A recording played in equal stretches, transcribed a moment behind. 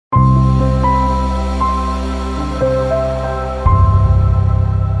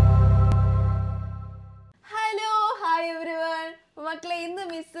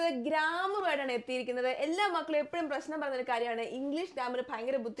വീഡിയോയിലാണ് എത്തിയിരിക്കുന്നത്. എല്ലാ മക്കളും എപ്പോഴും പ്രശ്നം പറഞ്ഞൊരു കാര്യമാണ്, ഇംഗ്ലീഷ് ഗ്രാമർ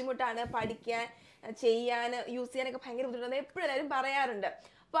ഭയങ്കര ബുദ്ധിമുട്ടാണ്, പഠിക്കാൻ ചെയ്യാൻ യൂസ് ചെയ്യാനൊക്കെ ഭയങ്കര ബുദ്ധിമുട്ടാണ് എപ്പോഴും എല്ലാവരും പറയാറുണ്ട്.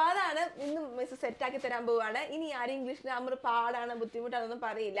 അപ്പോൾ അതാണ് ഇന്ന് മിസ് സെറ്റാക്കി തരാൻ പോവുകയാണ്. ഇനി ആരും ഇംഗ്ലീഷ് ഗ്രാമർ പാടാണ് ബുദ്ധിമുട്ടാണെന്നൊന്നും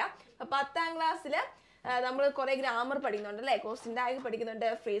പറയില്ല. അപ്പോൾ 10ാം ക്ലാസ്സിൽ നമ്മൾ കുറേ ഗ്രാമർ പഠിക്കുന്നുണ്ട് അല്ലേ, ക്വസ്റ്റ്യൻ ടാഗ് പഠിക്കുന്നുണ്ട്,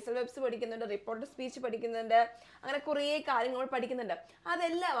 ഫ്രേസൽ വെബ്സ് പഠിക്കുന്നുണ്ട്, റിപ്പോർട്ടഡ് സ്പീച്ച് പഠിക്കുന്നുണ്ട്, അങ്ങനെ കുറേ കാര്യങ്ങൾ പഠിക്കുന്നുണ്ട്.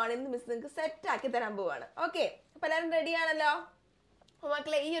 അതെല്ലാമാണ് ഇന്ന് മിസ് നിങ്ങൾക്ക് സെറ്റാക്കി തരാൻ പോവുകയാണ്. ഓക്കെ, അപ്പോൾ എല്ലാവരും റെഡിയാണല്ലോ? അപ്പോൾ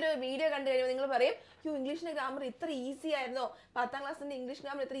മക്കളെ, ഈ ഒരു വീഡിയോ കണ്ടു കഴിയുമ്പോൾ നിങ്ങൾ പറയും, ഇംഗ്ലീഷിന്റെ ഗ്രാമർ ഇത്ര ഈസി ആയിരുന്നോ, 10ാം ക്ലാസ്സിന്റെ ഇംഗ്ലീഷ്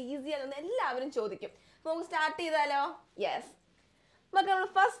ഗ്രാമർ ഇത്ര ഈസി ആയിരുന്നോ എന്ന് എല്ലാവരും ചോദിക്കും. നമുക്ക് സ്റ്റാർട്ട് ചെയ്താലോ? യെസ് മക്കൾ,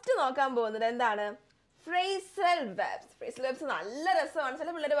 നമ്മൾ ഫസ്റ്റ് നോക്കാൻ പോകുന്നത് എന്താണ്? Phrasal webs. ഫ്രേസൽ വെബ്സ് നല്ല രസമാണ്.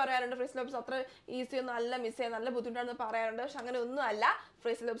 ചില പിള്ളേർ പറയാറുണ്ട് ഫ്രേസൽ വെബ്സ് അത്ര ഈസി ഒന്നും അല്ല മിസ്സേ, നല്ല ബുദ്ധിമുട്ടാണെന്ന് പറയാറുണ്ട്. പക്ഷെ അങ്ങനെ ഒന്നും അല്ല.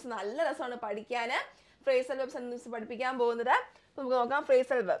 ഫ്രേസൽ വെബ്സ് നല്ല രസമാണ് പഠിക്കാൻ. ഫ്രേസൽ വെബ്സ് ആണ് മിസ് പഠിപ്പിക്കാൻ പോകുന്നത്. നമുക്ക് നോക്കാം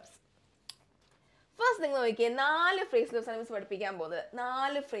ഫ്രേസൽ വെബ്സ്. ഫസ്റ്റ് നിങ്ങൾ നോക്കിയേ, 4 ഫ്രേസൽ വെബ്സ് ആണ് മിസ് പഠിപ്പിക്കാൻ പോകുന്നത്.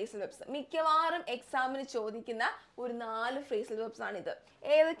 4 ഫ്രേസൽ വെബ്സ് മിക്കവാറും എക്സാമിന് ചോദിക്കുന്ന ഒരു 4 ഫ്രേസൽ വെബ്സ് ആണിത്.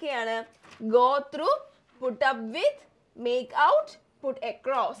 ഏതൊക്കെയാണ്? Go through, put up with, make out, puttu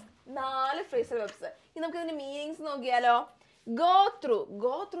across. 4 phrasal webs. ഇനി നമുക്ക് ഇതിന്റെ മീനിങ്സ് നോക്കിയാലോ? Go through.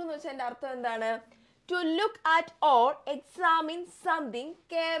 ഗോ ത്രൂ എന്ന് വെച്ചാൽ അതിന്റെ അർത്ഥം എന്താണ്? To look at or examine something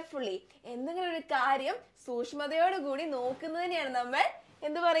carefully. എന്തെങ്കിലും ഒരു കാര്യം സൂക്ഷ്മതയോടുകൂടി നോക്കുന്നതിനെയാണ് നമ്മൾ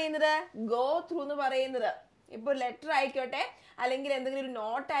എന്ത് പറയുന്നത്? ഗോ ത്രൂ എന്ന് പറയുന്നത്. ഇപ്പോൾ ലെറ്റർ ആയിക്കോട്ടെ, അല്ലെങ്കിൽ എന്തെങ്കിലും ഒരു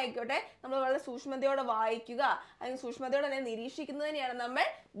നോട്ട് ആയിക്കോട്ടെ, നമ്മൾ വളരെ സൂക്ഷ്മതയോടെ വായിക്കുക, അല്ലെങ്കിൽ സൂക്ഷ്മതയോടെ തന്നെ നിരീക്ഷിക്കുന്നതിനെയാണ് നമ്മൾ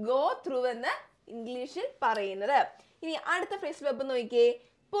ഗോ ത്രൂ എന്ന് ഇംഗ്ലീഷിൽ പറയുന്നത്. ഇനി അടുത്ത ഫ്രേസൽ വെബ് നോക്കിയേ,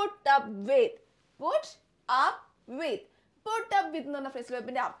 put up with. Put up with. Put up with എന്ന് പറഞ്ഞ ഫ്രേസൽ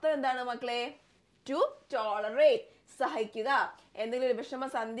വെബിന്റെ അർത്ഥം എന്താണ് മക്കളെ? To tolerate, സഹിക്കുക. എന്തെങ്കിലും ഒരു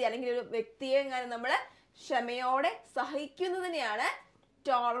വിഷമസന്ധി അല്ലെങ്കിൽ ഒരു വ്യക്തിയെ നമ്മൾ ക്ഷമയോടെ സഹിക്കുന്നതിനെയാണ്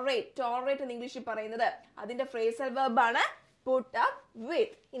ടോളറേറ്റ്. ടോളറേറ്റ് എന്ന് ഇംഗ്ലീഷിൽ പറയുന്നത്. അതിന്റെ ഫ്രേസൽ വെബ് ആണ് പുട്ട് അപ്പ്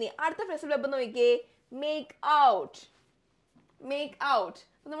വിത്ത്. ഇനി അടുത്ത ഫ്രേസൽ വെബ് നോക്കിയേ, മേക്ക് ഔട്ട്. Make out.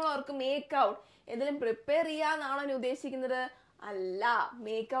 നമ്മൾ ഓർക്കും മേക്ക് ഔട്ട് എന്തെങ്കിലും പ്രിപ്പയർ ചെയ്യാന്നാണോ ഞാൻ ഉദ്ദേശിക്കുന്നത്? അല്ല.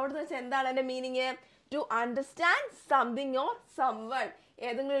 മേക്ക് ഔട്ട് എന്ന് വെച്ചാൽ എന്താണ് അതിന്റെ meaning? To understand something or someone.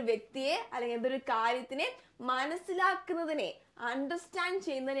 ഏതെങ്കിലും ഒരു വ്യക്തിയെ അല്ലെങ്കിൽ ഏതൊരു കാര്യത്തിനെ മനസ്സിലാക്കുന്നതിനെ, അണ്ടർസ്റ്റാൻഡ്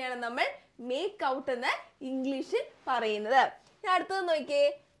ചെയ്യുന്നതിനെയാണ് നമ്മൾ മേക്ക് ഔട്ട് എന്ന് ഇംഗ്ലീഷിൽ പറയുന്നത്. അടുത്തത് നോക്കിയേ,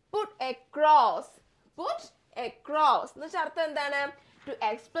 പുട്ട് അക്രോസ്. പുട്ട് അക്രോസ് എന്ന് വെച്ചാൽ അർത്ഥം എന്താണ്? To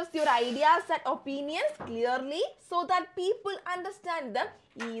express your ideas and opinions clearly so that people understand dum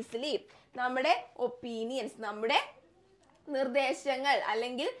easily. നമ്മുടെ ഒപ്പീനിയൻസ്, നമ്മുടെ നിർദ്ദേശങ്ങൾ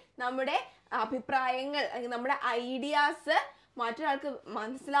അല്ലെങ്കിൽ നമ്മുടെ അഭിപ്രായങ്ങൾ അല്ലെങ്കിൽ നമ്മുടെ ഐഡിയാസ് മറ്റൊരാൾക്ക്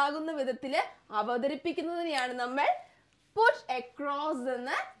മനസ്സിലാകുന്ന വിധത്തിൽ അവതരിപ്പിക്കുന്നതിനെയാണ് നമ്മൾ പുട്ട് അക്രോസ്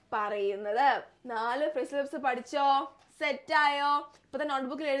എന്ന് പറയുന്നത്. 4 ഫ്രേസൽ വെബ്സ് പഠിച്ചോ? സെറ്റായോ? ഇപ്പൊ തന്നെ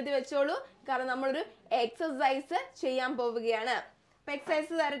നോട്ട്ബുക്കിൽ എഴുതി വെച്ചോളൂ, കാരണം നമ്മളൊരു എക്സസൈസ് ചെയ്യാൻ പോവുകയാണ്. അപ്പൊ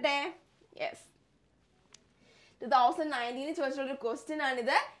എക്സസൈസ് തരട്ടെ. യെസ്, 2019 ചോദിച്ചുള്ള ഒരു ക്വസ്റ്റ്യൻ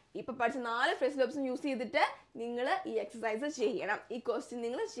ആണിത്. ഇപ്പൊ പഠിച്ച 4 ഫ്രേസൽ വെബ്സും യൂസ് ചെയ്തിട്ട് നിങ്ങൾ ഈ എക്സസൈസ് ചെയ്യണം, ഈ ക്വസ്റ്റ്യൻ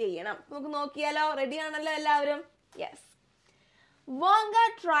നിങ്ങൾ ചെയ്യണം. നമുക്ക് നോക്കിയാലോ? റെഡി ആണല്ലോ എല്ലാവരും? Yes. Wanga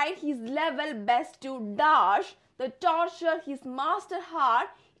tried his level best to dash the torture his master had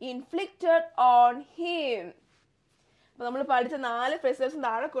inflicted on him. അപ്പൊ നമ്മൾ പഠിച്ച 4 ഫ്രേസൽ വെബ്സും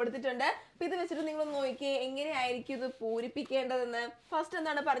താഴെ കൊടുത്തിട്ടുണ്ട്. അപ്പൊ ഇത് വെച്ചിട്ട് നിങ്ങൾ നോക്കിയേ എങ്ങനെയായിരിക്കും ഇത് പൂരിപ്പിക്കേണ്ടതെന്ന്. ഫസ്റ്റ്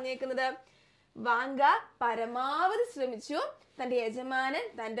എന്താണ് പറഞ്ഞേക്കുന്നത്? വാങ്ക പരമാവധി ശ്രമിച്ചു തന്റെ യജമാനൻ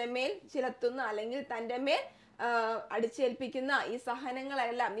തന്റെ മേൽ ചിലത്തുന്ന അല്ലെങ്കിൽ തന്റെ മേൽ അടിച്ചേൽപ്പിക്കുന്ന ഈ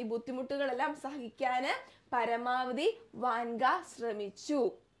സഹനങ്ങളെല്ലാം, ഈ ബുദ്ധിമുട്ടുകളെല്ലാം സഹിക്കാന് പരമാവധി വാൻഗ ശ്രമിച്ചു.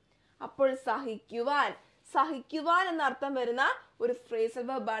 അപ്പോൾ സഹിക്കുവാൻ. സഹിക്കുവാൻ എന്നർത്ഥം വരുന്ന ഒരു ഫ്രേസൽ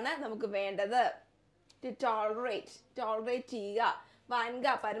വെബാണ് നമുക്ക് വേണ്ടത്. To tolerate. ടോളറേറ്റ് ചെയ്യുക. വാൻഗ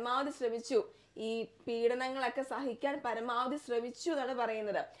പരമാവധി ശ്രമിച്ചു. ഈ പീഡനങ്ങളൊക്കെ സഹിക്കാൻ പരമാവധി ശ്രമിച്ചു എന്നാണ്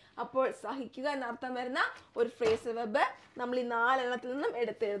പറയുന്നത്. അപ്പോൾ സഹിക്കുക എന്നർത്ഥം വരുന്ന ഒരു ഫ്രേസൽ വെബ് നമ്മൾ ഈ 4 എണ്ണത്തിൽ നിന്നും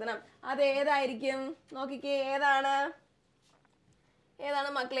എടുത്തെഴുതണം. അത് ഏതായിരിക്കും? നോക്കിക്കേ, ഏതാണ്?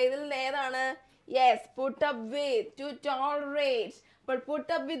 ഏതാണ് മക്കളെ? ഇതിൽ നിന്ന് ഏതാണ്? Yes, put up with. To tolerate. അപ്പോൾ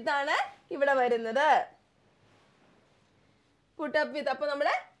പുട്ട് അപ്പ് വിത്ത് ആണ് ഇവിടെ വരുന്നത്. Put up with. അപ്പൊ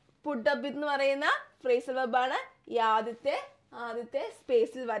നമ്മുടെ പുട്ട് അപ്പ് വിത്ത് എന്ന് പറയുന്ന ഫ്രേസൽ വെബ് ആണ് ഈ ആദ്യത്തെ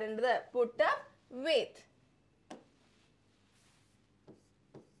സ്പേസിൽ വരേണ്ടത്. Put up with.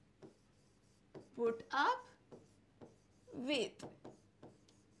 Put up with.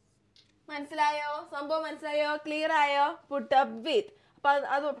 മനസ്സിലായോ? സംഭവം മനസ്സിലായോ? ക്ലിയർ ആയോ? Put up with. അപ്പൊ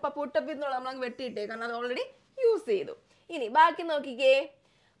അത് പുട്ട് അപ്പ് വിത്ത് നമ്മൾ വെട്ടിയിട്ടേ, കാരണം അത് ഓൾറെഡി യൂസ് ചെയ്തു. ഇനി ബാക്കി നോക്കിക്കേ.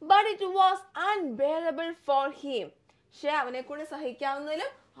 But it was unbearable for him. പക്ഷെ അവനെ കൊണ്ട്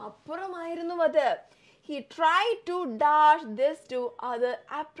സഹിക്കാവുന്നതിലും അപ്പുറമായിരുന്നു അത്. He tried to dash this to other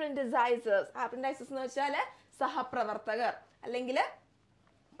apprentices. Apprentices എന്ന് വെച്ചാൽ സഹപ്രവർത്തകർ അല്ലെങ്കിൽ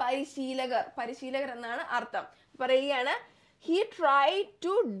പരിശീലകർ എന്നാണ് അർത്ഥം. പറയുകയാണ് he tried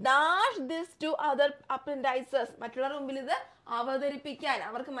to dash this to other apprentices. മറ്റുള്ളവരുടെ മുമ്പിൽ ഇത് അവതരിപ്പിക്കാൻ,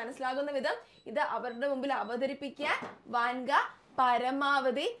 അവർക്ക് മനസ്സിലാകുന്ന വിധം ഇത് അവരുടെ മുമ്പിൽ അവതരിപ്പിക്കാൻ വാൻഗ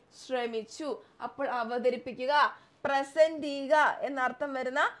പരമാവധി ശ്രമിച്ചു. അപ്പോൾ അവതരിപ്പിക്കുക, പ്രസന്റ് ചെയ്യുക എന്നർത്ഥം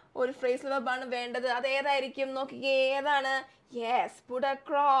വരുന്ന ഒരു ഫ്രേസൽ വെർബ് ആണ് വേണ്ടത്. അത് ഏതായിരിക്കും നോക്കിക്കേ, ഏതാണ്? Yes, put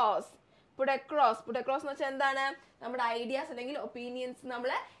across. put across എന്ന് വെച്ചാൽ എന്താണ്? നമ്മുടെ ഐഡിയാസ് അല്ലെങ്കിൽ ഒപ്പീനിയൻസ് നമ്മൾ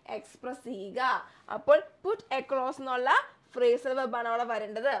എക്സ്പ്രസ് ചെയ്യുക. അപ്പോൾ put across എന്നുള്ള ഫ്രേസൽ വെർബ് ആണ് അവിടെ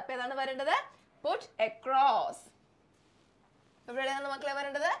വരേണ്ടത്. അപ്പൊ ഏതാണ് വരേണ്ടത്? put across. എവിടെയാണ് മക്കളെ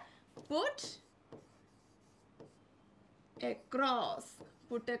വരേണ്ടത്? put across.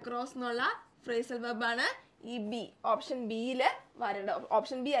 put across എന്നുള്ള ഫ്രേസൽ വെർബ് ആണ് ഈ ബി, ഓപ്ഷൻ ബിയിൽ വരേണ്ടത്.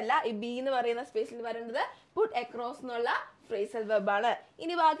 ഓപ്ഷൻ ബി അല്ല, ഈ ബി എന്ന് പറയുന്ന സ്പേസിൽ വരേണ്ടത് put across എന്നുള്ള ഫ്രേസൽ വെർബ് ആണ്.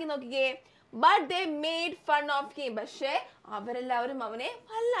 ഇനി ബാക്കി നോക്കിക്കേ, but they made fun of him. പക്ഷേ അവരെല്ലാവരും അവനെ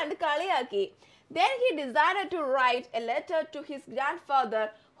വല്ലാണ്ട് കളിയാക്കി. Then he decided to write a letter to his grandfather,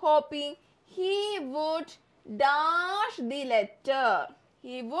 hoping he would dash the letter.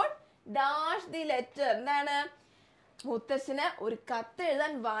 He would dash the letter. എന്താണ്? മുത്തശ്ശന് ഒരു കത്ത്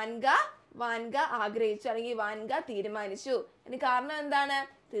എഴുതാൻ വാൻഗ ആഗ്രഹിച്ചു, അല്ലെങ്കിൽ വാൻഗ തീരുമാനിച്ചു. അതിന് കാരണം എന്താണ്?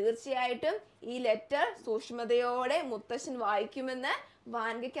 തീർച്ചയായിട്ടും ഈ ലെറ്റർ സൂക്ഷ്മതയോടെ മുത്തശ്ശൻ വായിക്കുമെന്ന്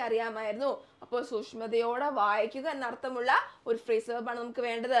വാൻഗയ്ക്ക് അറിയാമായിരുന്നു. അപ്പോൾ സൂക്ഷ്മതയോടെ വായിക്കുക എന്നർത്ഥമുള്ള ഒരു ഫ്രേസൽ വെർബ് ആണ് നമുക്ക്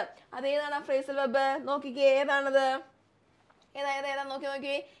വേണ്ടത്. അതേതാണ് ആ ഫ്രേസൽ വെർബ്? നോക്കിക്കേ, ഏതാണത്? ഏതാ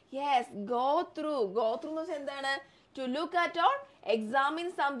നോക്കി. Yes, go through. എന്ന് വെച്ചാൽ എന്താണ്? To look at or examine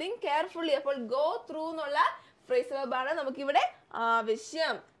something carefully. അപ്പോൾ go through എന്നുള്ള ഫ്രേസൽ വെർബ് ആണ് നമുക്ക് ഇവിടെ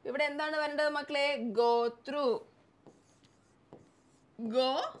ആവശ്യം. ഇവിടെ എന്താണ് വരേണ്ടത് മക്കളെ? go through.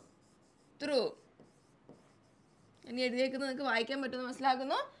 ഇനി എഴുതിയേക്കുന്നത് നിങ്ങൾക്ക് വായിക്കാൻ പറ്റുമെന്ന്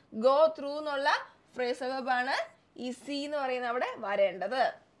മനസ്സിലാക്കുന്നു. go through എന്നുള്ള ഫ്രേസൽ വെർബ് ആണ് ഈ സി എന്ന് പറയുന്ന അവിടെ വരേണ്ടത്.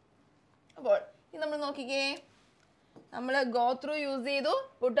 അപ്പോൾ ഇനി നമ്മൾ നോക്കിക്കേ, നമ്മൾ go through യൂസ് ചെയ്തു,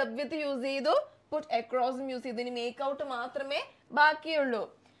 put up with യൂസ് ചെയ്തു, put across യൂസ് ചെയ്തു. ഇനി make out മാത്രമേ ബാക്കിയുള്ളൂ.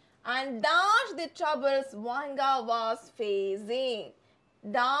 and dash the troubles Vanga was facing.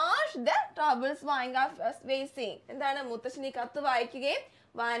 dash the troubles Vanga was facing. എന്താണ്? മുത്തശ്ശൻ ഈ കത്ത് വായിക്കുകയും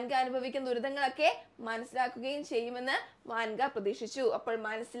വാൻഗ അനുഭവിക്കുന്ന ദുരിതങ്ങളൊക്കെ മനസ്സിലാക്കുകയും ചെയ്യുമെന്ന് വാൻഗ പ്രതീക്ഷിച്ചു. അപ്പോൾ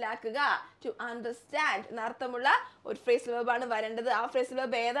മനസ്സിലാക്കുക, ടു അണ്ടർസ്റ്റാൻഡ് എന്നർത്ഥമുള്ള ഒരു ഫ്രേസൽ വെർബ് ആണ് വരേണ്ടത്. ആ ഫ്രേസൽ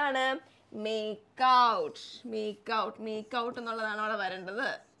വെർബ് ഏതാണ്? മേക്ക് ഔട്ട് എന്നുള്ളതാണ് അവിടെ വരേണ്ടത്.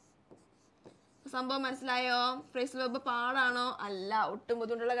 സംഭവം മനസ്സിലായോ? Phrasal verb പാടാണോ? അല്ല, ഒട്ടും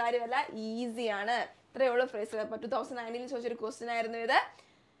ബുദ്ധിമുട്ടുള്ള കാര്യമല്ല, ഈസിയാണ്. ഇത്രയേ ഉള്ളൂ ഫ്രേസൽ വെർബ്. 2019 ചോദിച്ചൊരു ക്വസ്റ്റ്യൻ ആയിരുന്നു ഇത്.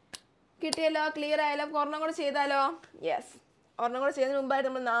 കിട്ടിയല്ലോ? ക്ലിയർ ആയാലോ? ഒരെണ്ണം കൂടെ ചെയ്താലോ? യെസ്, ഒരെണ്ണം കൂടെ ചെയ്യുന്നതിന് മുമ്പായിട്ട്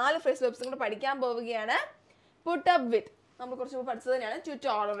നമ്മൾ 4 ഫ്രേസൽ വെർബ്സും കൂടെ പഠിക്കാൻ പോവുകയാണ്. put up with നമ്മൾ കുറച്ച് മുമ്പ് പഠിച്ചത് തന്നെയാണ്. to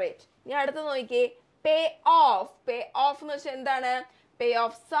tolerate. ഇനി അടുത്ത് നോക്കിക്കേ, pay off എന്ന് വെച്ചാൽ എന്താണ്? pay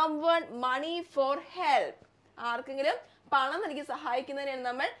off someone money for help. ആർക്കെങ്കിലും പണം നൽകി സഹായിക്കുന്നതിനാണ്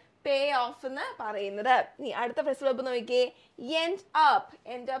നമ്മൾ pay off എന്ന് പറയുന്നത്. ഇനി അടുത്ത ഫ്രേസൽ വെർബ് നോക്കിക്കേ, end up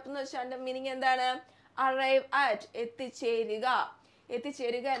എന്ന് വെച്ചാൽ അതിന്റെ മീനിങ് എന്താണ്? arrive at,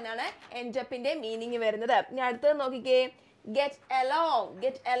 എത്തിച്ചേരുക എന്നാണ് end upന്റെ മീനിങ് വരുന്നത്. ഇനി അടുത്തത് നോക്കിക്കേ, get along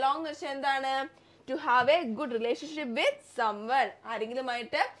എന്ന് വെച്ചാൽ എന്താണ്? to have a good relationship with someone.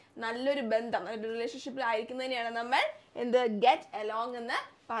 ആരെങ്കിലുമായിട്ട് നല്ലൊരു ബന്ധം, നല്ലൊരു റിലേഷൻഷിപ്പിൽ ആയിരിക്കുന്നതിനെയാണ് നമ്മൾ എന്ത് get along എന്ന്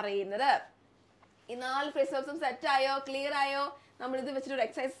പറയുന്നത്. ഈ 4 ഫ്രേസൽ വെർബ്സും സെറ്റ് ആയോ? ക്ലിയർ ആയോ? നമ്മൾ ഇത് വെച്ചിട്ട് ഒരു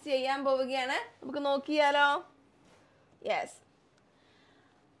എക്സസൈസ് ചെയ്യാൻ പോവുകയാണ്. നമുക്ക് നോക്കിയാലോ? Yes.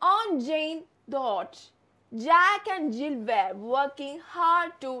 On Jane thought Jack and Jill were working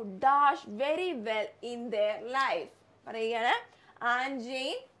hard to dash very well in their life. പറയുകയാണ്,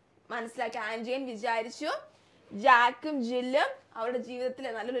 ആൻജെയിൻ മനസ്സിലാക്കി, ആൻജെയിൻ വിചാരിച്ചു ജാക്കും ജില്ലും അവരുടെ ജീവിതത്തിൽ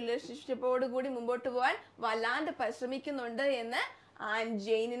നല്ലൊരു റിലേഷൻഷിപ്പോട് കൂടി മുമ്പോട്ട് പോകാൻ വല്ലാണ്ട് പരിശ്രമിക്കുന്നുണ്ട് എന്ന്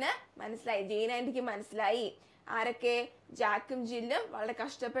ജെയിനിന് മനസ്സിലായി. ജെയിൻ ആൻറ്റിക്ക് മനസ്സിലായി. ആരൊക്കെ? ജാക്കും ജില്ലും വളരെ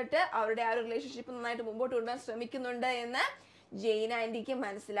കഷ്ടപ്പെട്ട് അവരുടെ ആ ഒരു റിലേഷൻഷിപ്പ് നന്നായിട്ട് മുമ്പോട്ട് കൊണ്ടുപോകാൻ ശ്രമിക്കുന്നുണ്ട് എന്ന് ജെയിൻ ആൻറ്റിക്ക്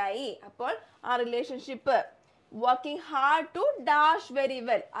മനസ്സിലായി. അപ്പോൾ ആ relationship working hard to dash very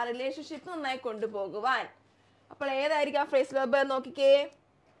well, ആ റിലേഷൻഷിപ്പ് നന്നായി കൊണ്ടുപോകുവാൻ. അപ്പോൾ ഏതായിരിക്കും ആ ഫ്രേസൽ വെർബ്? നോക്കിക്കേ,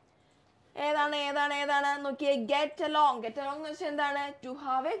 ഏതാണ് നോക്കിയേ, ഗെറ്റ് അലോങ് എന്ന് വെച്ചാൽ എന്താണ്? To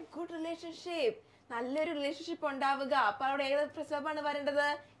have A good relationship, നല്ലൊരു റിലേഷൻഷിപ്പ് ഉണ്ടാവുക. അപ്പൊ അവിടെ ഏത് ഫ്രേസൽ വെർബ് ആണ് വരേണ്ടത്?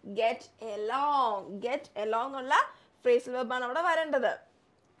 ഗെറ്റ് എലോങ് എന്നുള്ള ഫ്രേസൽ വെർബ് ആണ് അവിടെ വരേണ്ടത്.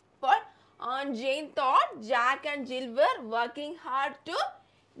 അപ്പോൾ on Jane thought Jack and Jill were working hard to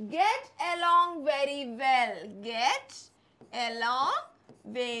get along very well.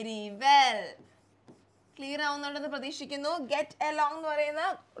 Clear ആവുന്നുണ്ടെന്ന് പ്രതീക്ഷിക്കുന്നു. ഗെറ്റ് അലോങ് എന്ന് പറയുന്ന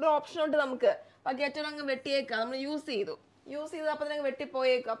ഒരു ഓപ്ഷൻ ഉണ്ട് നമുക്ക്. അപ്പൊ ഗെറ്റ് അലോങ് വെട്ടിയേക്കാം, നമ്മൾ യൂസ് ചെയ്തു അപ്പൊ തന്നെ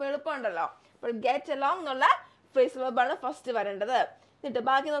വെട്ടിപ്പോയേക്കും. അപ്പൊ എളുപ്പമുണ്ടല്ലോ. അപ്പോൾ ഗെറ്റ് അലോങ് എന്നുള്ള ഫ്രേസൽ വെർബ് ആണ് ഫസ്റ്റ് വരേണ്ടത്. എന്നിട്ട്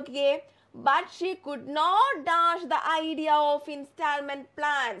ബാക്കി നോക്കിക്കേ. But she could not dash the idea of installment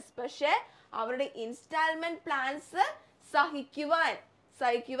plans. പക്ഷെ അവരുടെ ഇൻസ്റ്റാൾമെന്റ് പ്ലാൻസ്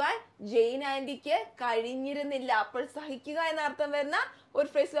സഹിക്കുവാൻ ജെയിൻ ആന്റിക്ക് കഴിഞ്ഞിരുന്നില്ല. അപ്പോൾ സഹിക്കുക എന്ന അർത്ഥം വരുന്ന ഒരു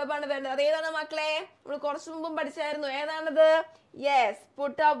ഫ്രേസ് വെർബാണ് വരുന്നത്. അതേതാണ് മക്കളെ? നമ്മൾ കുറച്ചു മുമ്പും പഠിച്ചായിരുന്നു. ഏതാണത്? Yes,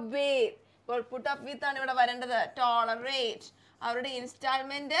 put up with. ഇപ്പോൾ പുട്ട് അപ്പ് വിത്ത് ആണ് ഇവിടെ വരേണ്ടത്. ടോളറേറ്റ്. അവരുടെ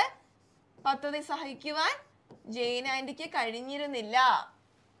ഇൻസ്റ്റാൾമെന്റ് പദ്ധതി സഹിക്കുവാൻ ജെയിൻ ആന്റിക്ക് കഴിഞ്ഞിരുന്നില്ല.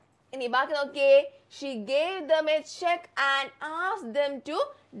 ഇനി ബാക്കി നോക്കിയേ. She gave them a check and asked them to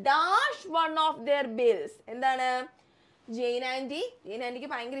dash one of their bills. എന്താണ്? ജെയിൻ ആന്റിക്ക്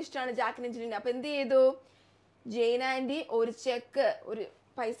ഭയങ്കര ഇഷ്ടമാണ് ജാക്കിനും ജില്ലിനും. അപ്പൊ എന്ത് ചെയ്തു? ജെയിൻ ആന്റി ഒരു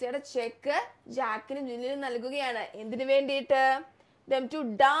പൈസയുടെ ചെക്ക് ജാക്കിനും ജില്ലിനും നൽകുകയാണ്. എന്തിനു വേണ്ടിയിട്ട്? them to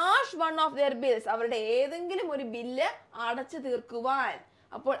dash one of their bills. അവരുടെ ഏതെങ്കിലും ഒരു ബില്ല് അടച്ചു തീർക്കുവാൻ.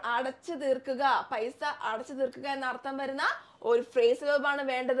 അപ്പോൾ അടച്ചു തീർക്കുക, പൈസ അടച്ചു തീർക്കുക എന്ന അർത്ഥം വരുന്ന ഒരു ഫ്രേസ് വെർബ് ആണ്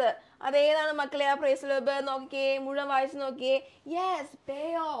വേണ്ടത്. അതേതാണ് മക്കളെ ആ ഫ്രേസ് വെർബ്? നോക്കിയേ, മുഴുവൻ വായിച്ചു നോക്കിയേ. Yes, pay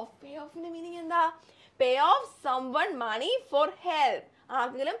of. Pay ഓഫിന്റെ meaning എന്താ? പേ of someone money for help.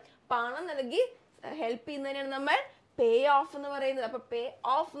 ആർക്കെങ്കിലും പണം നൽകി ഹെൽപ്പ് ചെയ്യുന്നതിനാണ് നമ്മൾ പേ ഓഫ് എന്ന് പറയുന്നത്. അപ്പൊ പേ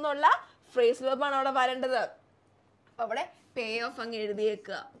ഓഫ് എന്നുള്ള ഫ്രേസ് വെർബ് ആണ് അവിടെ വരേണ്ടത്. അപ്പൊ അവിടെ പേ ഓഫ് അങ്ങ്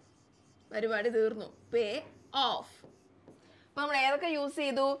എഴുതിയേക്കുക. പരിപാടി തീർന്നു. പേ ഓഫ്. അപ്പൊ നമ്മൾ ഏതൊക്കെ യൂസ്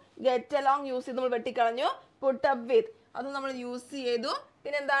ചെയ്തു? ഗെറ്റ് അലോങ് യൂസ് ചെയ്ത് നമ്മൾ വെട്ടിക്കളഞ്ഞു. പുട്ട് അപ്പ് വിത്ത് അത് നമ്മൾ യൂസ് ചെയ്തു.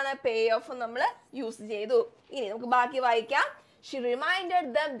 പിന്നെ എന്താണ്? പേ ഓഫ് നമ്മൾ യൂസ് ചെയ്തു. ഇനി നമുക്ക് ബാക്കി വായിക്കാം. She reminded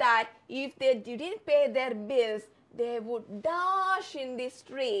them that if they didn't pay their bills, they would dash in the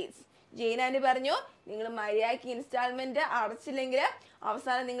streets. Jain anti പറഞ്ഞു, നിങ്ങൾ മര്യാദയ്ക്ക് ഇൻസ്റ്റാൾമെന്റ് അടച്ചില്ലെങ്കിൽ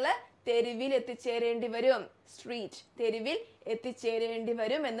അവസാനം നിങ്ങൾ തെരുവിൽ എത്തിച്ചേരേണ്ടി വരും. സ്ട്രീറ്റ്, തെരുവിൽ എത്തിച്ചേരേണ്ടി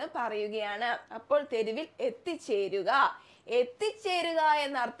വരും എന്ന് പറയുകയാണ്. അപ്പോൾ തെരുവിൽ എത്തിച്ചേരുക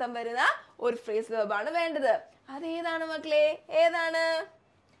എന്ന അർത്ഥം വരുന്ന ഒരു ഫ്രേസ് വെർബ് ആണ് വേണ്ടത്. അതേതാണ് മക്കളെ? ഏതാണ്?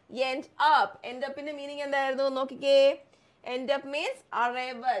 end up. end up ന്റെ മീനിങ് എന്തായിരുന്നു? നോക്കിക്കേ. end up means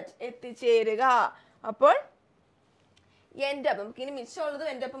arrived, എത്തിച്ചേരുക. അപ്പോൾ end up, നമുക്ക് ഇനി മിച്ചമുള്ളത്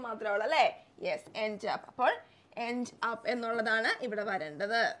end up മാത്രമേ ഉള്ളൂ അല്ലേ? Yes, end up. അപ്പോൾ end up എന്നുള്ളതാണ് ഇവിടെ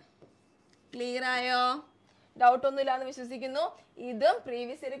വരേണ്ടത്. ക്ലിയർ ആയോ? ഡൗട്ട് ഒന്നും ഇല്ലാന്ന് വിശ്വസിക്കുന്നു. ഇതും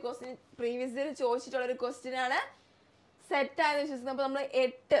പ്രീവിയസ് ഇയർ ചോദിച്ചിട്ടുള്ള ഒരു ക്വസ്റ്റ്യൻ ആണ്. സെറ്റ് ആയെന്ന് വിശ്വസിക്കുന്നു. അപ്പൊ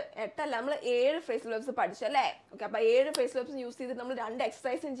നമ്മൾ 7 ഫ്രേസ് വെർബ്സ് പഠിച്ചു അല്ലേ? ഓക്കെ, അപ്പൊ 7 ഫ്രേസ് വെർബ്സ് യൂസ് ചെയ്തിട്ട് നമ്മൾ 2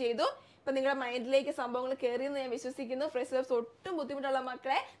 എക്സസൈസും ചെയ്തു. ഇപ്പൊ നിങ്ങളുടെ മൈൻഡിലേക്ക് സംഭവങ്ങൾ കയറിയെന്ന് ഞാൻ വിശ്വസിക്കുന്നു. ഫ്രേസ് വെർബ്സ് ഒട്ടും ബുദ്ധിമുട്ടുള്ള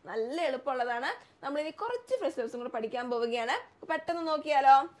മക്കളെ നല്ല എളുപ്പമുള്ളതാണ്. നമ്മൾ ഇനി കുറച്ച് ഫ്രേസ് വെർബ്സും കൂടെ പഠിക്കാൻ പോവുകയാണ്. പെട്ടെന്ന്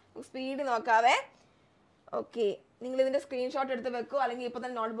നോക്കിയാലോ? സ്പീഡ് നോക്കാവേ. ഓക്കെ, നിങ്ങൾ ഇതിന്റെ സ്ക്രീൻഷോട്ട് എടുത്ത് വെക്കോ, അല്ലെങ്കിൽ ഇപ്പൊ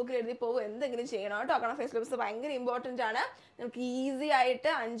തന്നെ നോട്ട്ബുക്കിൽ എഴുതി പോകും. എന്തെങ്കിലും ചെയ്യണം കേട്ടോ. കാരണം ഫ്രേസ് വെർബ്സ് ഭയങ്കര ഇമ്പോർട്ടന്റ് ആണ്. നിങ്ങൾക്ക് ഈസി ആയിട്ട്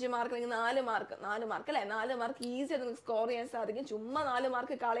 5 മാർക്ക് അല്ലെങ്കിൽ 4 മാർക്ക് അല്ലെ? 4 മാർക്ക് ഈസി ആയിട്ട് നിങ്ങൾക്ക് സ്കോർ ചെയ്യാൻ സാധിക്കും. ചുമ്മാ 4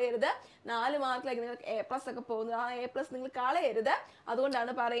 മാർക്ക് കളയരുത്. 4 മാർക്കിലേക്ക് നിങ്ങൾക്ക് A+ ഒക്കെ പോകുന്നത്. ആ A+ നിങ്ങൾ കളയരുത്.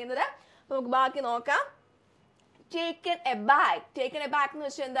 അതുകൊണ്ടാണ് പറയുന്നത്. നമുക്ക് ബാക്കി നോക്കാം. ടേക്കൺ എ ബാക്ക് എന്ന്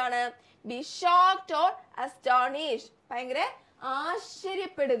വെച്ചാൽ എന്താണ്? ബി ഷോക്ക്ഡ് ഓർ അസ്റ്റോണിഷ്ഡ്, ഭയങ്കര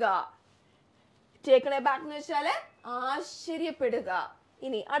ആശ്ചര്യപ്പെടുക. ടേക്കൺ എ ബാക്ക് എന്ന് വെച്ചാല് ആശ്ചര്യപ്പെടുക.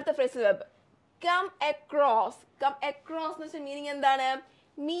 ഇനി അടുത്ത ഫ്രേസ് വെർബ് കം അക്രോസ്. എന്ന് വെച്ചാൽ മീനിങ് എന്താണ്?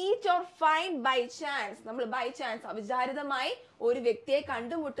 Meet or find by chance. നമ്മൾ ബൈ ചാൻസ് അവിചാരിതമായി ഒരു വ്യക്തിയെ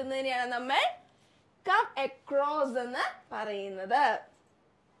കണ്ടുമുട്ടുന്നതിനെയാണ് നമ്മൾ കം അക്രോസ് എന്ന് പറയുന്നത്.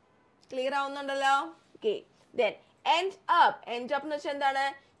 Clear ആവുന്നുണ്ടല്ലോ? Okay, then end up എന്ന് വെച്ചാൽ എന്താണ്?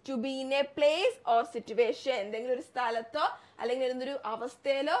 To be in A place or situation. എന്തെങ്കിലും ഒരു സ്ഥലത്തോ അല്ലെങ്കിൽ എന്തൊരു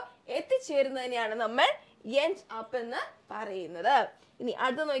അവസ്ഥയിലോ എത്തിച്ചേരുന്നതിനെയാണ് നമ്മൾ end up എന്ന് പറയുന്നത്. ഇനി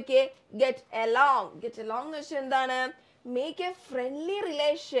അടുത്ത നോക്കിയേ. ഗെറ്റ് അലോങ് എന്ന് വെച്ചാൽ എന്താണ്? Make A friendly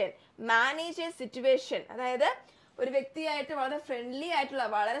relation, manage A situation. അതായത് ഒരു വ്യക്തിയായിട്ട് വളരെ ഫ്രണ്ട്ലി ആയിട്ടുള്ള,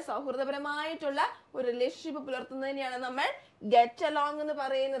 വളരെ സൗഹൃദപരമായിട്ടുള്ള ഒരു റിലേഷൻഷിപ്പ് പുലർത്തുന്നതിനെയാണ് നമ്മൾ ഗെറ്റ് അലോങ് എന്ന്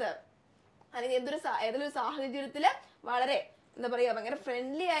പറയുന്നത്. അല്ലെങ്കിൽ ഏതൊരു സാഹചര്യത്തില് വളരെ എന്താ പറയാ, ഭയങ്കര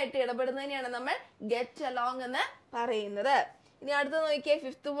ഫ്രണ്ട്ലി ആയിട്ട് ഇടപെടുന്നതിനെയാണ് നമ്മൾ ഗെറ്റ് അലോങ് എന്ന് പറയുന്നത്. ഇനി അടുത്ത നോക്കിയേ.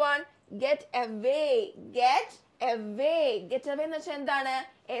 5th one, ഗെറ്റ് അവേ എന്ന് വെച്ചാൽ എന്താണ്?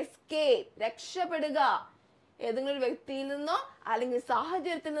 എസ്കേപ്പ്, രക്ഷപ്പെടുക. ഏതെങ്കിലും ഒരു വ്യക്തിയിൽ നിന്നോ അല്ലെങ്കിൽ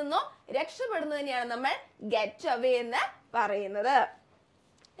സാഹചര്യത്തിൽ നിന്നോ രക്ഷപ്പെടുന്നതിനെയാണ് നമ്മൾ ഗെറ്റ് അവേ എന്ന് പറയുന്നത്.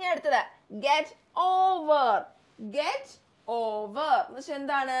 ഇനി അടുത്തത് ഗെറ്റ് ഓവർ എന്ന് വെച്ചാൽ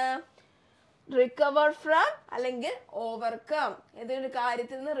എന്താണ്? റിക്കവർ ഫ്രം അല്ലെങ്കിൽ ഓവർകം. ഏതൊരു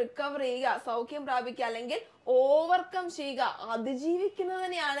കാര്യത്തിൽ നിന്ന് റിക്കവർ ചെയ്യുക, സൗഖ്യം പ്രാപിക്കുക, അല്ലെങ്കിൽ ഓവർകം ചെയ്യുക,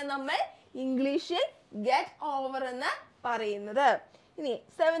 അതിജീവിക്കുന്നതിനെയാണ് നമ്മൾ ഇംഗ്ലീഷിൽ ഗെറ്റ് ഓവർ എന്ന് പറയുന്നത്. ഇനി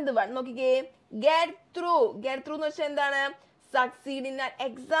 7th one നോക്കിക്കേ. ഗെറ്റ് ത്രൂ എന്ന് വെച്ചാൽ എന്താണ്? Succeed in an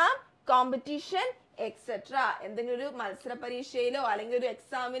exam, competition, etcetera. എന്തെങ്കിലും ഒരു മത്സര പരീക്ഷയിലോ അല്ലെങ്കിൽ ഒരു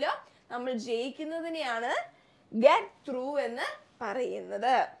എക്സാമിലോ നമ്മൾ ജയിക്കുന്നതിനെയാണ് ഗെറ്റ് ത്രൂ എന്ന്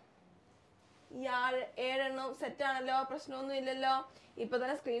പറയുന്നത്. ഏഴെണ്ണം സെറ്റ് ആണല്ലോ, പ്രശ്നമൊന്നും ഇല്ലല്ലോ. ഇപ്പൊ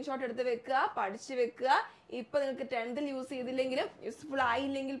തന്നെ സ്ക്രീൻഷോട്ട് എടുത്ത് വെക്കുക, പഠിച്ചു വെക്കുക. ഇപ്പൊ നിങ്ങൾക്ക് 10th യൂസ് ചെയ്തില്ലെങ്കിലും യൂസ്ഫുൾ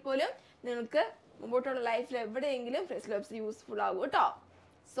ആയില്ലെങ്കിൽ പോലും നിങ്ങൾക്ക് മുമ്പോട്ടുള്ള ലൈഫിൽ എവിടെയെങ്കിലും ഫ്രേസൽ വെർബ്സ് യൂസ്ഫുൾ ആകും കേട്ടോ.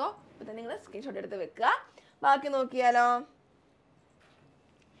 സോ ഇപ്പൊ തന്നെ നിങ്ങൾ സ്ക്രീൻഷോട്ട് എടുത്ത് വെക്കുക. ബാക്കി നോക്കിയാലോ.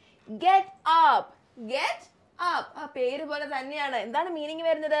 Get up. ഗെറ്റ് അപ്പ് ആ പേര് പോലെ തന്നെയാണ്. എന്താണ് മീനിങ്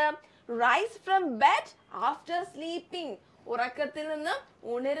വരുന്നത്? Rice from bed after sleeping. ഉറക്കത്തിൽ നിന്ന്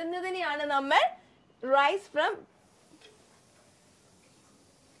ഉണരുന്നതിനെയാണ് നമ്മൾ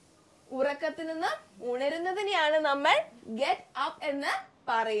ഗെറ്റ് അപ്പ് എന്ന്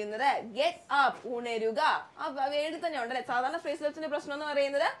പറയുന്നത്. ഗെറ്റ് അപ്പ് ഉണരുക. ആ വേർഡ് തന്നെ ഉണ്ടല്ലേ. സാധാരണ ഫ്രേസൽ വെർബ്സിന്റെ പ്രശ്നം എന്ന്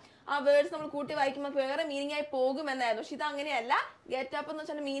പറയുന്നത് ആ വേർഡ്സ് നമ്മൾ കൂട്ടി വായിക്കുമ്പോൾ വേറെ മീനിങ് ആയി പോകുമെന്നായിരുന്നു. പക്ഷെ ഇത് അങ്ങനെയല്ല. ഗെറ്റ് അപ്പ് എന്ന്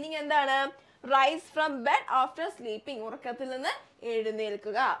വെച്ചാൽ മീനിങ് എന്താണ്? Rice from bed after sleeping. ഉറക്കത്തിൽ നിന്ന്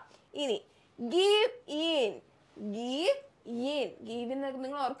എഴുന്നേൽക്കുക. ഇനി ഗീവ് ഇൻ. Give in. ഗീവിന്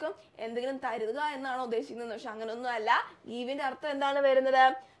നിങ്ങൾ ഓർക്കും എന്തെങ്കിലും തരുക എന്നാണോ ഉദ്ദേശിക്കുന്നത്? പക്ഷെ അങ്ങനെയൊന്നും അല്ല. ഗീവിന്റെ അർത്ഥം എന്താണ് വരുന്നത്?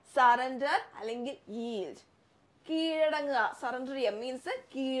 സറണ്ടർ അല്ലെങ്കിൽ ഈൽഡ്. കീഴടങ്ങുക. സറണ്ടർ ചെയ്യാം മീൻസ്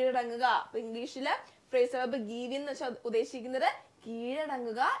കീഴടങ്ങുക. അപ്പൊ ഇംഗ്ലീഷില് ഫ്രേസൽ വെർബ് ഗീവ് എന്ന് വെച്ചാൽ ഉദ്ദേശിക്കുന്നത്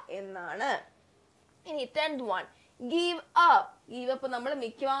കീഴടങ്ങുക എന്നാണ്. ഇനി 10th one give up. Give up നമ്മൾ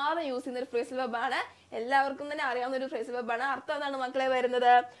മിക്കവാറും യൂസ് ചെയ്യുന്ന ഒരു ഫ്രേസൽ വെർബ് ആണ്. എല്ലാവർക്കും തന്നെ അറിയാവുന്ന ഒരു ഫ്രേസൽ വെർബ് ആണ്. അർത്ഥം എന്താണ് മക്കളെ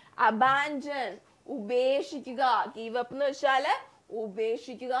വരുന്നത്? അബാൻഡൻ. ഉപേക്ഷിക്കുക. ഗീവ് അപ്പ് എന്ന് വെച്ചാല്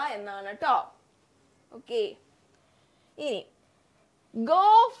ഉപേക്ഷിക്കുക എന്നാണ് കേട്ടോ. ഓക്കെ. ഇനി ഗോ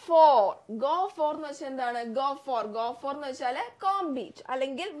ഫോർ. ഗോ ഫോർ എന്ന് വെച്ചാൽ എന്താണ്? ഗോ ഫോർ എന്ന് വെച്ചാല് കോമ്പീറ്റ്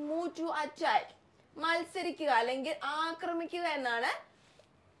അല്ലെങ്കിൽ മൂവ് ടു അറ്റാക്ക്. മത്സരിക്കുക അല്ലെങ്കിൽ ആക്രമിക്കുക എന്നാണ്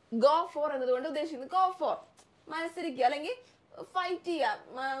ഗോ ഫോർ എന്നതുകൊണ്ട് ഉദ്ദേശിക്കുന്നത്. ഗോ ഫോർ മത്സരിക്കുക അല്ലെങ്കിൽ ഫൈറ്റ് ചെയ്യാം.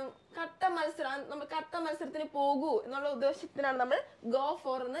 നമ്മൾ കട്ട മത്സരത്തിന് പോകൂ എന്നുള്ള ഉദ്ദേശത്തിനാണ് നമ്മൾ ഗോ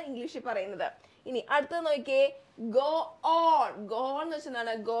ഫോർ എന്ന് ഇംഗ്ലീഷിൽ പറയുന്നത്. ഇനി അടുത്തത് നോക്കിയേ. Go on. ഗോ ഓൺ എന്ന് വെച്ചാൽ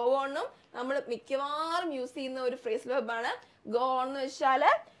എന്താണ്? ഗോ ഓണും നമ്മൾ മിക്കവാറും യൂസ് ചെയ്യുന്ന ഒരു ഫ്രേസൽ വെർബ് ആണ്. ഗോ ഓൺ എന്ന് വെച്ചാല്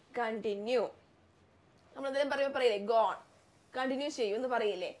കണ്ടിന്യൂ. നമ്മൾ എന്തെങ്കിലും പറയുമ്പോൾ പറയില്ലേ ഗോ ഓൺ, കണ്ടിന്യൂ ചെയ്യൂ എന്ന്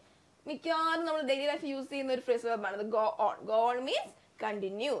പറയില്ലേ? മിക്കവാറും നമ്മൾ ഡെയിലി ലൈഫ് യൂസ് ചെയ്യുന്ന ഒരു ഫ്രേസൽ വെർബ് ആണ് go on. Go on means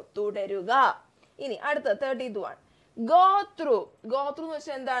continue, തുടരുക. ഇനി അടുത്ത 30th one go through. Go through എന്ന്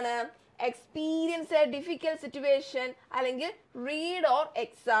വെച്ചാൽ എന്താണ്? എക്സ്പീരിയൻസ് എ ഡിഫിക്കൽട്ട് സിറ്റുവേഷൻ അല്ലെങ്കിൽ റീഡ് ഓർ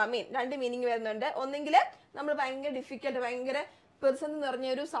എക്സാമിൻ. രണ്ട് മീനിങ് വരുന്നുണ്ട്. ഒന്നെങ്കിൽ നമ്മൾ ഭയങ്കര ഡിഫിക്കൽട്ട്, ഭയങ്കര പ്രതിസന്ധി നിറഞ്ഞ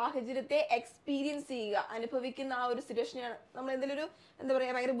ഒരു സാഹചര്യത്തെ എക്സ്പീരിയൻസ് ചെയ്യുക, അനുഭവിക്കുന്ന ആ ഒരു സിറ്റുവേഷനാണ്. നമ്മൾ എന്തെങ്കിലും ഒരു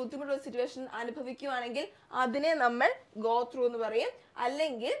ഭയങ്കര ബുദ്ധിമുട്ടുള്ള സിറ്റുവേഷൻ അനുഭവിക്കുകയാണെങ്കിൽ അതിനെ നമ്മൾ ഗോ ത്രൂ എന്ന് പറയും.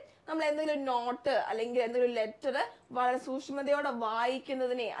 അല്ലെങ്കിൽ നമ്മൾ എന്തെങ്കിലും ഒരു നോട്ട് അല്ലെങ്കിൽ എന്തെങ്കിലും ലെറ്റർ വളരെ സൂക്ഷ്മതയോടെ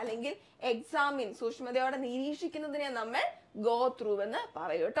വായിക്കുന്നതിനെ അല്ലെങ്കിൽ എക്സാമിൻ സൂക്ഷ്മതയോടെ നിരീക്ഷിക്കുന്നതിനെ നമ്മൾ ഗോ ത്രൂ എന്ന്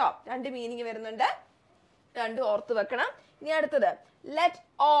പറയും കേട്ടോ. രണ്ട് മീനിങ് വരുന്നുണ്ട്, രണ്ടും ഓർത്ത് വെക്കണം. ഇനി അടുത്തത് ലെറ്റ്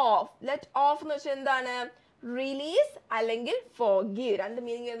ഓഫ്. ലെറ്റ് ഓഫ് എന്ന് വെച്ചാൽ എന്താണ്? റിലീസ് അല്ലെങ്കിൽ ഫോർഗീവ്. രണ്ട്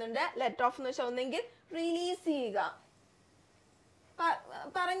മീനിങ് വരുന്നുണ്ട്. ലെറ്റ് ഓഫ് എന്ന് വെച്ചാൽ ഒന്നെങ്കിൽ റിലീസ് ചെയ്യുക,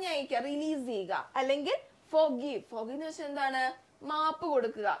 പറഞ്ഞയക്കുക, റിലീസ് ചെയ്യുക, അല്ലെങ്കിൽ ഫോർഗീവ്. ഫോർഗീവ് എന്ന് വെച്ചാൽ എന്താണ്? മാപ്പ്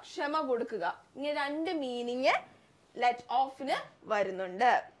കൊടുക്കുക, ക്ഷമ കൊടുക്കുക. ഇങ്ങനെ രണ്ട് മീനിങ് ലെറ്റ് ഓഫിന്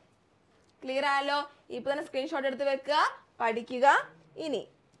വരുന്നുണ്ട്. ക്ലിയർ ആയല്ലോ? ഇപ്പൊ തന്നെ സ്ക്രീൻഷോട്ട് എടുത്ത് വെക്കുക, പഠിക്കുക. ഇനി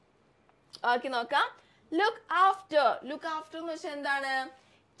ബാക്കി നോക്കാം. Look after. ലുക്ക് ആഫ്റ്റർ എന്ന് വെച്ചാൽ എന്താണ്?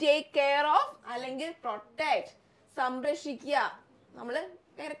 ടേക്ക് കെയർ ഓഫ് അല്ലെങ്കിൽ പ്രൊട്ടക്ട്, സംരക്ഷിക്കുക. നമ്മള്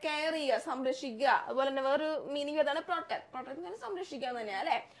കെയർ ചെയ്യുക, സംരക്ഷിക്കുക. അതുപോലെ തന്നെ വേറൊരു മീനിങ് ഏതാണ്? പ്രൊട്ടക്ട്. പ്രൊട്ടക്ട് സംരക്ഷിക്കുക തന്നെയാ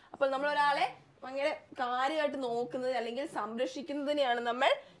അല്ലെ? അപ്പോൾ നമ്മൾ ഒരാളെ ഭയങ്കര കാര്യമായിട്ട് നോക്കുന്നത് അല്ലെങ്കിൽ സംരക്ഷിക്കുന്നതിനെയാണ് നമ്മൾ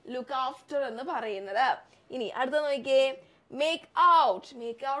ലുക്ക് ആഫ്റ്റർ എന്ന് പറയുന്നത്. ഇനി അടുത്ത നോക്കിയേ. Make out.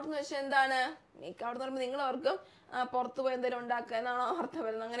 മേക്ക് ഔട്ട് എന്ന് വെച്ചാൽ എന്താണ്? മേക്ക് ഔട്ട് എന്ന് പറയുമ്പോൾ നിങ്ങൾ ഓർക്കും പുറത്തു പോയി എന്തെങ്കിലും ഉണ്ടാക്കുക എന്നാണോ അർത്ഥം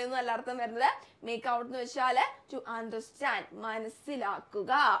വരുന്നത്? അങ്ങനെയൊന്നും അല്ല അർത്ഥം വരുന്നത്. മേക്ക് ഔട്ട് എന്ന് വെച്ചാല് ടു അണ്ടർസ്റ്റാൻഡ്,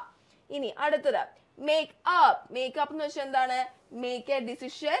 മനസ്സിലാക്കുക. ഇനി അടുത്തത് മേക്ക് അപ്പ്. മേക്ക് അപ്പ് എന്ന് വെച്ചാൽ എന്താണ്? Make A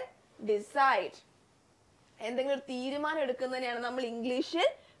decision, decide. എന്തെങ്കിലും ഒരു തീരുമാനം എടുക്കുന്നതിനെയാണ് നമ്മൾ ഇംഗ്ലീഷിൽ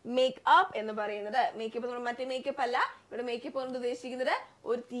മേക്ക് അപ്പ് എന്ന് പറയുന്നത്. മേക്കപ്പ് മറ്റേ മേക്കപ്പ് അല്ല, ഇവിടെ മേക്കപ്പ് കൊണ്ട് ഉദ്ദേശിക്കുന്നത്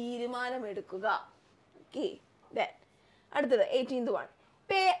ഒരു തീരുമാനം എടുക്കുക. ഓക്കെ. അടുത്തത് 18th one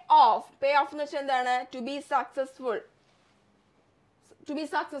pay of. Pay of എന്ന് വെച്ചാൽ എന്താണ്? To B successful. To B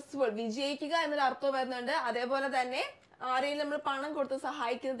successful വിജയിക്കുക എന്നൊരു അർത്ഥം വരുന്നുണ്ട്. അതേപോലെ തന്നെ ആരെങ്കിലും നമ്മൾ പണം കൊടുത്ത്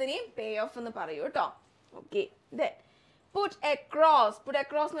സഹായിക്കുന്നതിനെയും പേ ഓഫ് എന്ന് പറയൂ കേട്ടോ. Okay. Puttu across. Puttu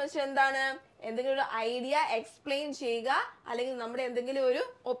across എന്ന് വെച്ചാൽ എന്താണ്? എന്തെങ്കിലും ഒരു ഐഡിയ എക്സ്പ്ലെയിൻ ചെയ്യുക അല്ലെങ്കിൽ നമ്മുടെ എന്തെങ്കിലും ഒരു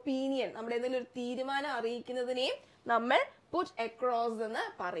ഒപ്പീനിയൻ, നമ്മുടെ എന്തെങ്കിലും ഒരു തീരുമാനം അറിയിക്കുന്നതിനെയും നമ്മൾ പുട്ട് അക്രോസ് എന്ന്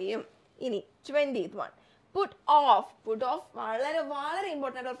പറയും. ഇനി 20th one put off. Put off വളരെ വളരെ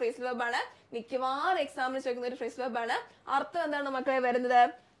ഇമ്പോർട്ടന്റ് ആയിട്ടുള്ള ഫ്രേസൽ വെർബ് ആണ്. മിക്കവാറും എക്സാമിന് ചോദിക്കുന്ന ഒരു ഫ്രേസൽ വെർബ് ആണ്. അർത്ഥം എന്താണ് മക്കളെ വരുന്നത്?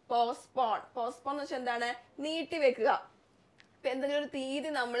 പോസ്റ്റ്പോൺ. പോസ്റ്റ്പോൺ എന്ന് വെച്ചാൽ എന്താണ്? നീട്ടിവെക്കുക. ഇപ്പൊ എന്തെങ്കിലും ഒരു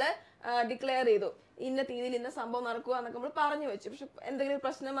തീയതി നമ്മൾ ഡിക്ലെയർ ചെയ്തു, ഇന്ന തീയതിയിൽ ഇന്ന സംഭവം നടക്കുക എന്നൊക്കെ നമ്മൾ പറഞ്ഞു വെച്ചു. പക്ഷെ എന്തെങ്കിലും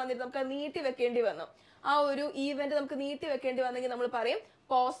പ്രശ്നം വന്നിട്ട് നമുക്ക് നീട്ടി വെക്കേണ്ടി വന്നു, ആ ഒരു ഈവന്റ് നമുക്ക് നീട്ടി വെക്കേണ്ടി വന്നെങ്കിൽ നമ്മൾ പറയും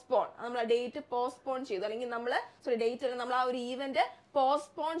പോസ്റ്റ്പോൺ. നമ്മൾ ആ ഡേറ്റ് പോസ്റ്റ്പോൺ ചെയ്തു, അല്ലെങ്കിൽ ഡേറ്റ് അല്ല, നമ്മൾ ആ ഒരു ഈവന്റ്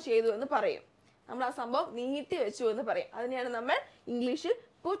പോസ്റ്റ്പോൺ ചെയ്തു എന്ന് പറയും. നമ്മൾ ആ സംഭവം നീട്ടി വെച്ചു എന്ന് പറയും. അതിനെയാണ് നമ്മൾ ഇംഗ്ലീഷിൽ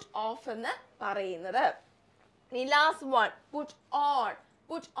പുട്ട് ഓഫ് എന്ന് പറയുന്നത്. ഇനി last one, put on.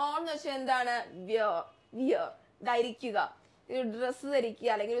 Put on എന്ന് വെച്ചാൽ എന്താണ്? വിയർ, ധരിക്കുക. ഒരു ഡ്രസ്സ് ധരിക്കുക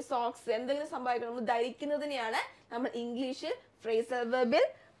അല്ലെങ്കിൽ ഒരു സോക്സ് എന്തെങ്കിലും സംഭവിക്കണം, നമ്മൾ ധരിക്കുന്നതിനെയാണ് നമ്മൾ ഇംഗ്ലീഷിൽ ഫ്രേസൽ വെർബിൽ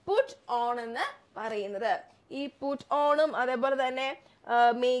പുട്ട് ഓൺ എന്ന് പറയുന്നത്. ഈ പുട്ട് ഓണും അതേപോലെ തന്നെ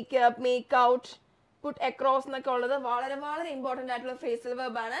makeup, make out, puttu across എന്നൊക്കെ ഉള്ളത് വളരെ വളരെ ഇമ്പോർട്ടന്റ് ആയിട്ടുള്ള ഫ്രേസൽ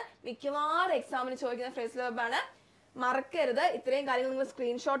വെർബാണ്. മിക്കവാറും എക്സാമിന് ചോദിക്കുന്ന ഫ്രേസൽ വെർബാണ്. മറക്കരുത്. ഇത്രയും കാര്യങ്ങൾ നിങ്ങൾ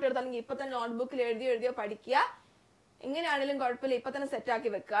സ്ക്രീൻഷോട്ട് എടുത്ത് അല്ലെങ്കിൽ ഇപ്പൊ തന്നെ നോട്ട്ബുക്കിൽ എഴുതിയോ പഠിക്കുക. എങ്ങനെയാണെങ്കിലും കുഴപ്പമില്ല, ഇപ്പൊ തന്നെ സെറ്റ് ആക്കി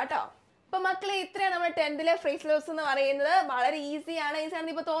വെക്കുക കേട്ടോ. അപ്പൊ മക്കളെ, ഇത്രയാണ് നമ്മുടെ 10th ഫ്രേസൽ വെർബ്സ് എന്ന് പറയുന്നത്. വളരെ ഈസി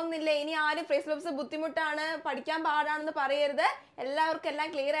ആണെന്ന് ഇപ്പൊ തോന്നുന്നില്ലേ? ഇനി ആരും ഫ്രേസൽ വെർബ്സ് ബുദ്ധിമുട്ടാണ്, പഠിക്കാൻ പാടാണെന്ന് പറയരുത്. എല്ലാവർക്കും എല്ലാം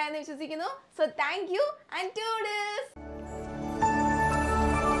ക്ലിയർ ആയെന്ന് വിശ്വസിക്കുന്നു. So thank you and to this.